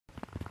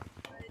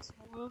guys,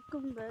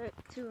 welcome back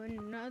to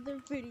another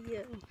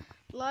video.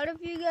 A lot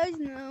of you guys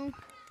know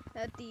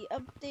that the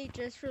update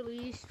just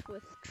released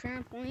with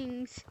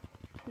trampolines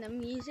and the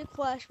music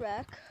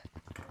flashback.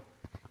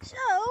 So,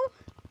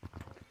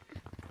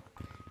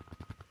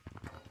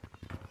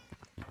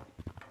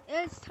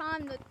 it's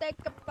time to think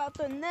about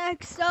the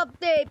next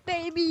update,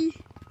 baby.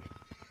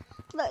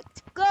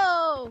 Let's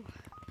go.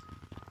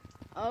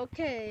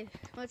 Okay,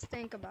 let's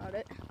think about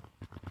it.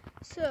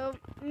 So,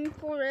 in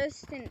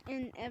forest and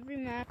in every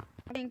map,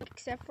 I think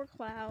except for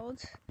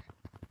clouds,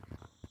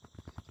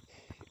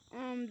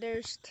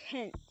 there's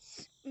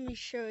tents. Let me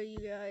show you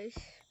guys.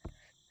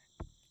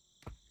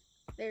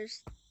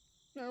 There's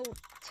no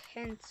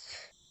tents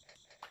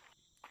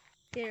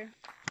here.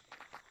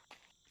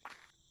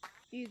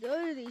 If you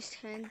go to these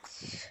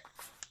tents,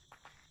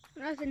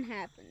 nothing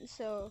happens.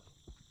 So,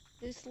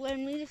 this led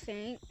me to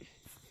think,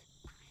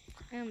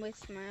 and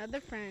with my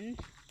other friend,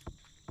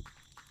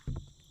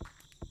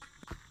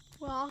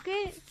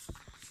 Rocket,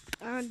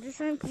 this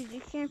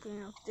MPG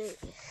camping update.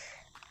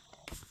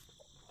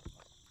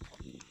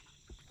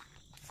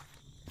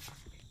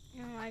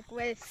 And like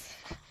with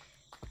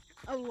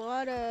a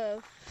lot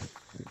of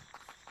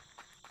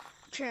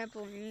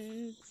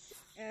trampolines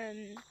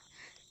and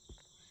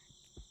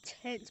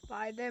tents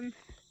by them.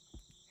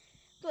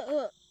 But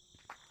look,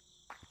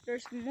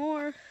 there's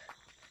more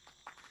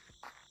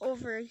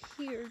over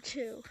here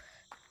too.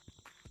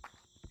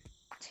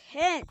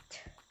 Tent.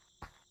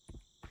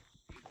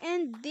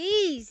 And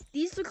these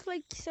look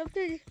like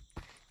something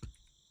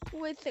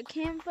with a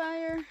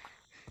campfire.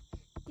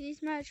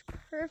 These match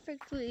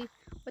perfectly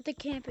with the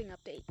camping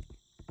update.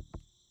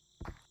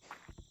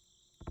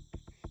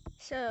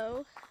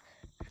 So,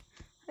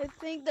 I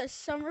think the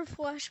summer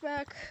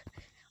flashback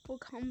will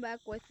come back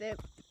with it.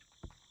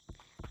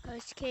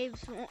 Because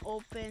caves won't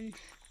open,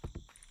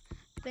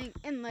 I think,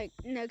 in like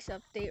next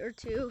update or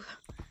two.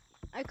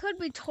 I could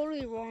be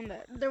totally wrong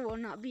that there will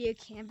not be a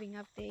camping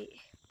update.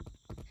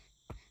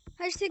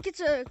 I just think it's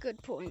a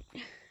good point.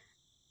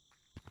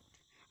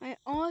 I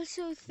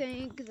also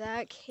think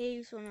that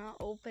caves will not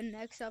open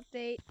next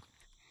update.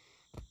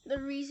 The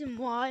reason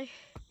why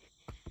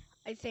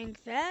I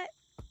think that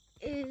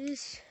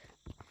is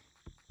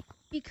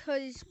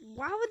because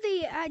why would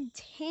they add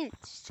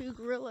tents to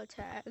Gorilla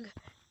Tag?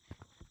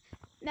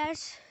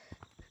 That's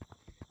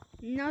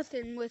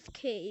nothing with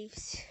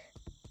caves.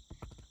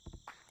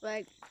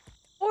 Like,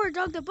 or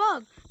Doug the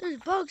Bug. There's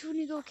bugs when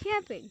you go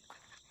camping.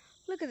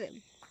 Look at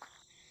them.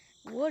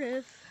 What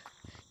if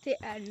they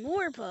add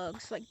more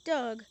bugs like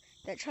Doug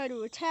that try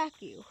to attack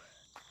you?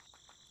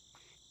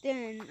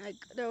 Then like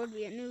there would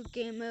be a new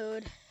game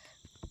mode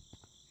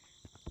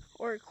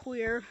or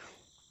queer.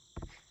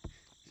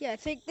 Yeah, I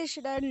think they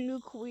should add a new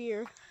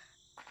queer.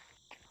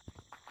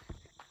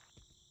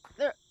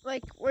 There,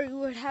 like where you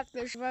would have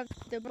to survive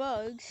the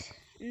bugs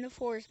in the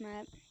forest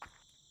map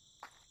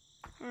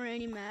or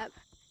any map,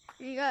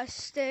 and you gotta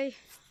stay.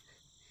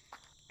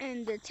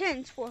 And the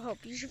tents will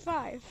help you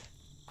survive.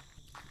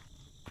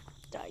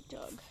 Die,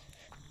 Doug.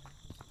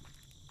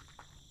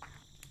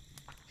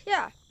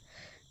 Yeah.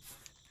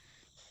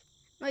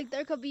 Like,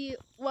 there could be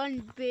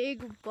one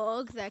big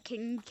bug that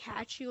can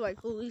catch you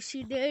like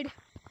Lucy did.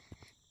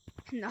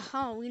 In the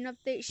Halloween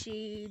update,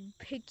 she'd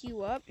pick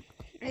you up.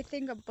 I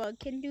think a bug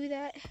can do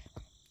that.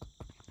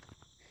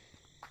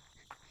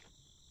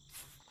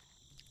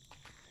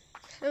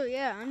 So,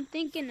 yeah, I'm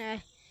thinking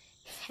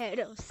ahead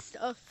of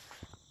stuff.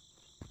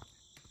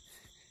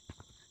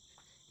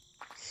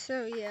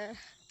 So, yeah.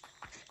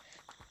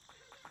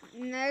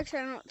 Next,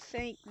 I don't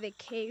think the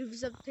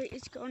caves update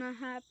is gonna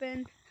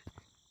happen.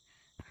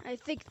 I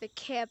think the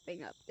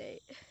camping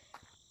update.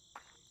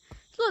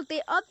 Look,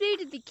 they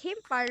updated the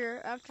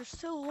campfire after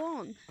so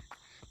long.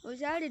 It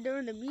was added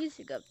during the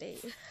music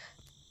update.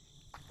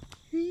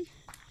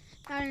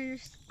 And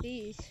just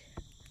these.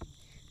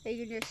 They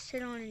can just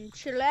sit on and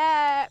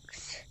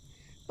chillax.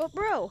 But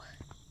bro,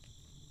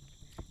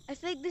 I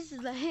think this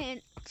is a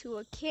hint to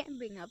a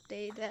camping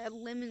update that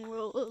Lemming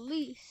will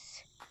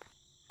release.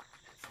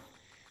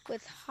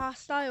 With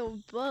hostile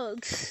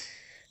bugs.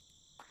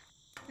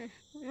 Am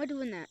I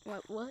doing that?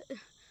 What?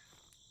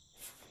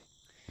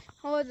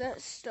 All of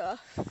that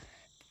stuff.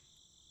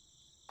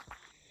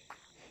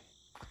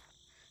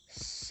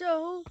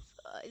 So,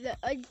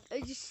 I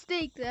just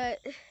think that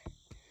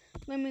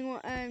Lemming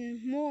will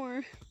add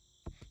more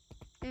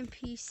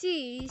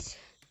NPCs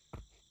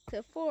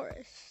to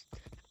forest.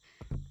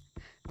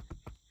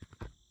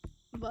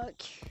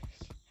 But,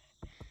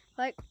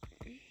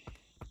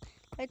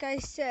 like I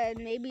said,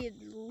 maybe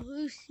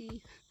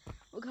Lucy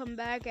will come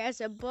back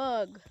as a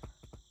bug.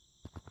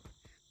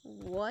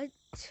 What?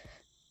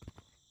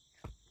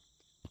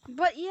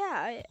 But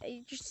yeah,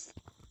 I just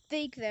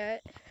think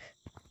that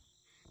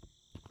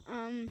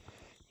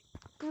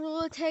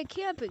Gorilla Tag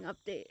camping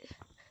update.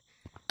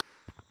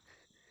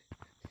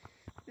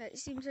 That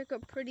seems like a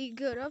pretty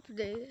good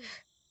update,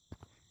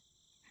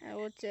 I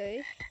would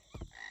say.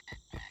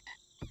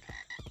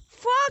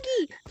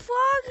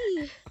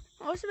 Foggy!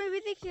 Also, maybe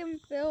they can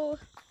fill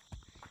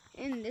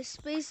in this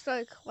space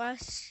like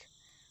last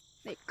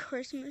like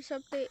Christmas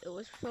update, it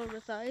was filled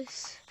with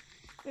ice.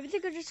 Maybe they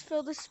could just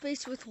fill the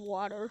space with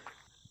water.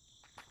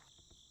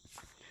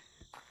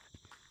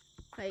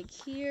 Like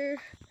here,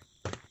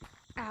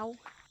 ow,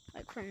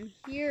 like from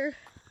here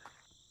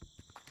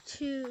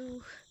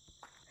to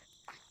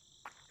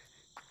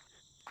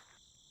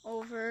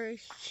over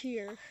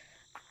here.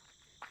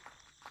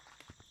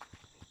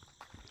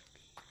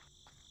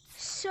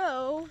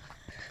 So,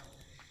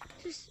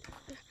 just,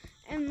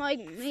 and like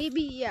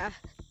maybe, yeah,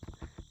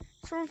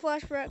 Storm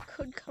Flashback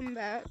could come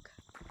back.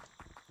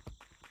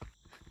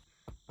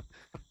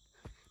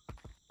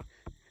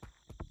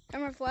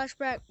 Summer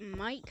Flashback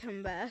might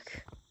come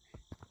back.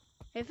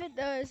 If it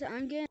does,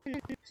 I'm getting a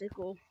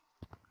musical.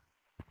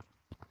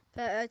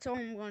 That's all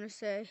I'm going to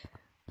say.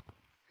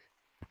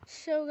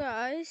 So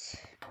guys,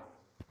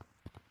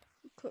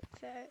 clip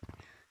that.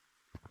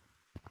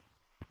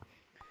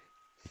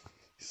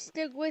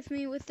 Stick with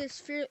me with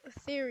this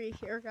theory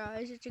here,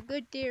 guys. It's a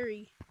good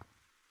theory.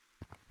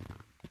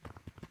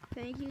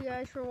 Thank you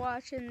guys for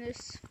watching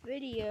this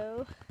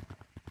video.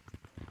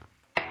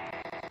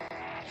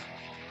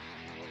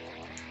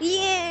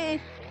 Yeah!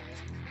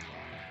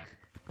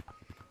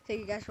 Thank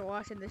you guys for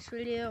watching this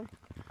video.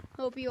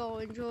 Hope you all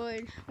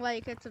enjoyed.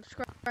 Like and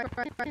subscribe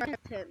for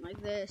content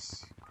like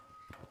this.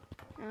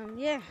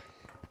 Yeah.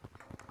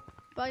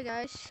 Bye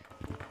guys.